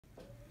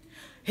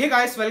Hey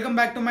guys, welcome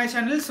back to my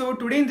channel. So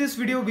today in this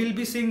video we'll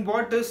be seeing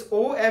what is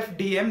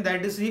OFDM,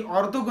 that is the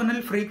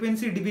orthogonal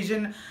frequency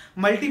division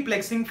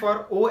multiplexing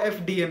for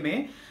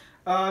OFDMA,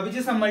 which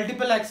is a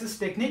multiple access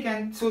technique.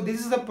 And so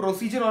this is the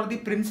procedure or the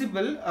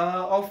principle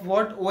of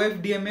what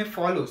OFDMA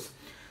follows.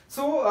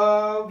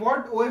 So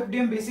what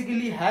OFDM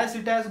basically has,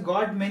 it has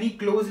got many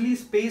closely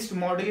spaced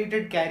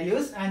modulated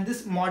carriers, and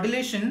this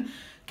modulation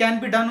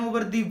can be done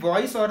over the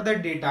voice or the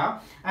data.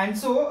 And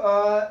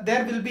so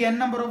there will be a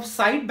number of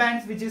side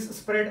bands which is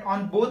spread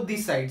on both the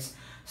sides.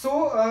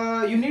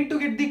 So you need to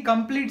get the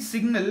complete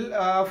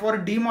signal for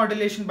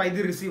demodulation by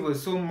the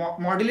receivers. So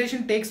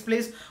modulation takes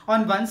place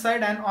on one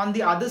side, and on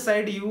the other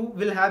side you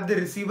will have the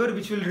receiver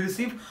which will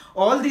receive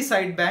all the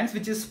side bands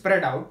which is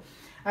spread out.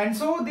 And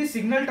so the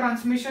signal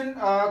transmission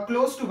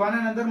close to one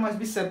another must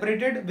be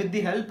separated with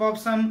the help of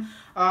some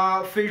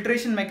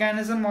filtration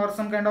mechanism or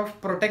some kind of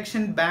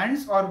protection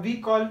bands, or we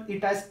call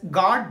it as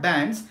guard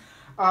bands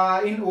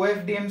in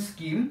OFDM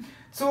scheme.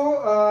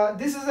 So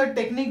this is a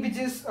technique which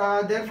is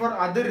there for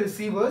other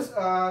receivers.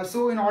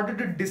 So in order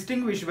to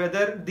distinguish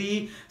whether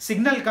the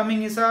signal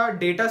coming is a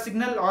data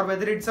signal or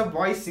whether it's a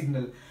voice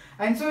signal.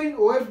 And so in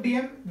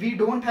OFDM, we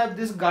don't have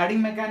this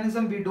guarding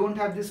mechanism, we don't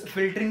have this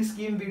filtering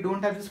scheme, we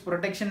don't have this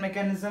protection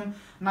mechanism,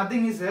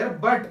 nothing is there.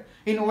 But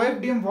in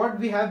OFDM, what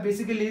we have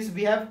basically is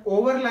we have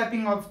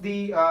overlapping of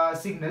the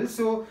signals.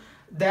 So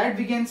that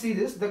we can see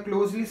this, the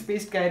closely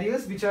spaced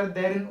carriers which are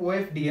there in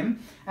OFDM.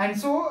 And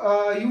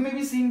so you may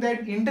be seeing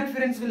that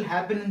interference will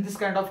happen in this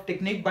kind of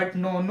technique, but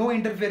no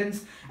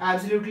interference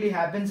absolutely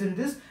happens in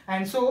this.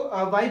 And so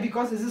why?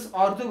 Because this is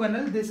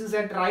orthogonal, this is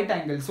at right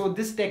angle. So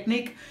this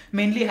technique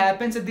mainly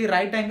happens at the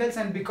right angles,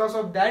 and because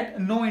of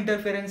that no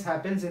interference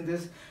happens in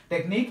this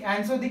technique.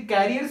 And so the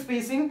carrier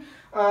spacing,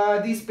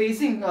 the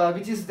spacing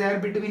which is there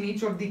between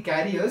each of the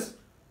carriers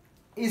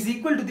is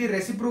equal to the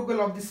reciprocal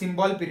of the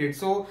symbol period.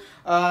 So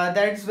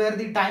that's where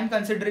the time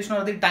consideration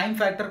or the time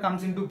factor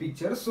comes into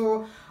picture.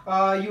 So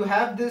you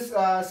have this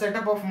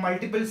setup of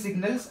multiple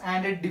signals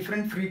and at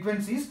different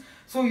frequencies.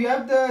 So you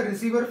have the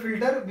receiver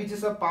filter, which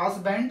is a pass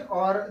band,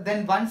 or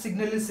then one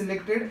signal is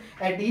selected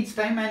at each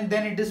time and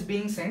then it is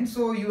being sent.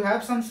 So you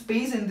have some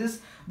space in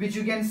this which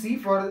you can see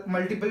for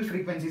multiple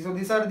frequencies. So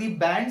these are the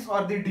bands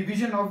or the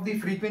division of the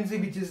frequency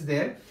which is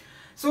there.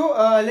 So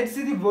let's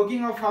see the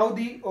working of how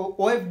the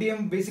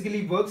OFDM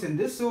basically works in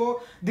this.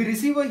 So the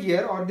receiver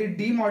here, or the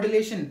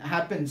demodulation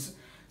happens.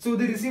 So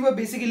the receiver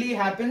basically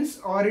happens,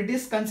 or it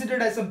is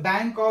considered as a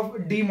bank of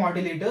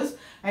demodulators,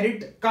 and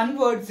it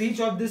converts each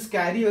of these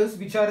carriers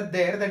which are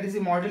there, that is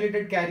the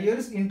modulated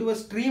carriers, into a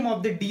stream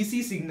of the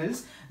DC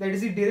signals, that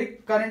is the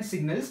direct current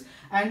signals.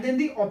 And then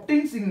the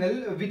obtained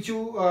signal which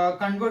you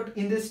convert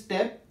in this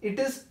step, it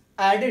is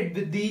added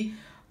with the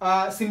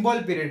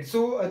symbol period.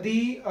 So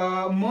the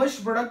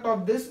merged product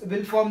of this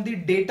will form the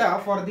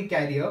data for the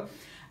carrier.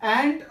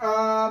 And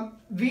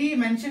we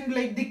mentioned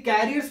like the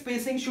carrier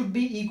spacing should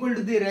be equal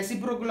to the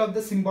reciprocal of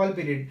the symbol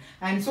period,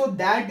 and so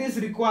that is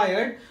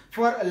required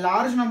for a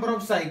large number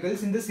of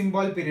cycles in the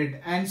symbol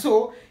period. And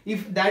so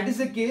if that is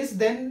the case,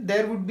 then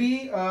there would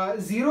be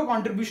zero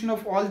contribution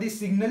of all these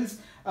signals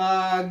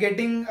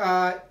getting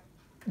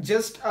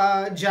just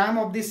jam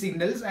of the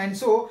signals, and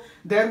so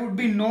there would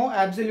be no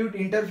absolute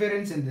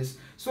interference in this.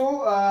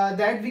 So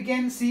that we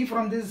can see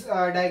from this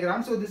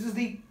diagram. So this is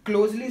the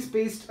closely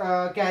spaced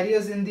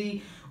carriers in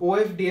the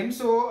OFDM.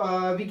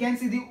 So we can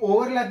see the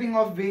overlapping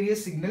of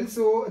various signals.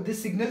 So these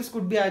signals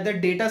could be either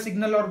data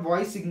signal or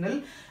voice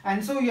signal,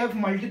 and so you have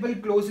multiple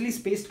closely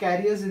spaced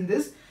carriers in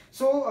this.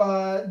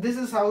 So this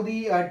is how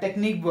the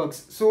technique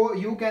works. So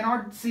you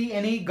cannot see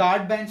any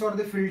guard bands or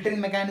the filtering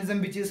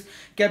mechanism which is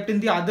kept in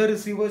the other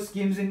receiver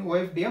schemes in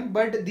OFDM,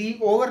 but the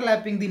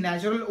overlapping, the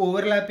natural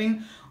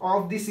overlapping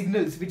of the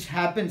signals which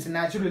happens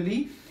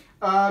naturally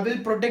will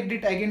protect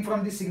it again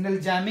from the signal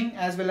jamming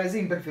as well as the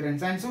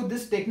interference. And so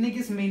this technique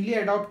is mainly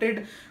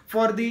adopted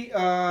for the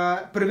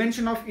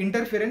prevention of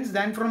interference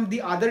than from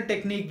the other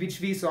technique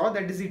which we saw,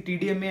 that is the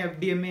TDMA,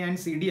 FDMA and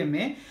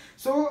CDMA.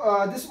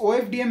 So this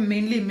OFDM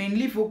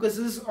mainly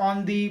focuses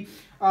on the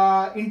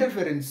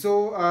interference.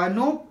 So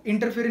no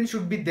interference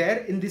should be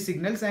there in the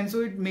signals, and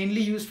so it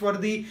mainly used for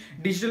the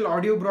digital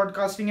audio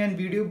broadcasting and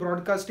video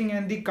broadcasting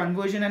and the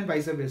conversion and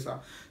vice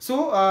versa.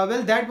 So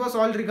well, that was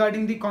all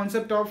regarding the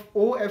concept of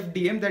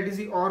OFDM, that is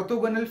the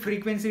orthogonal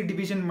frequency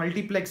division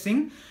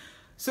multiplexing.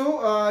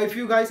 So if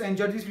you guys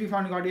enjoyed this video,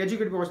 found you got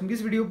educated by watching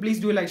this video, please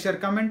do like, share,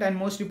 comment, and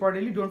most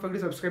importantly don't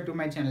forget to subscribe to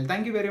my channel.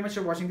 Thank you very much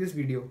for watching this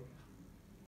video.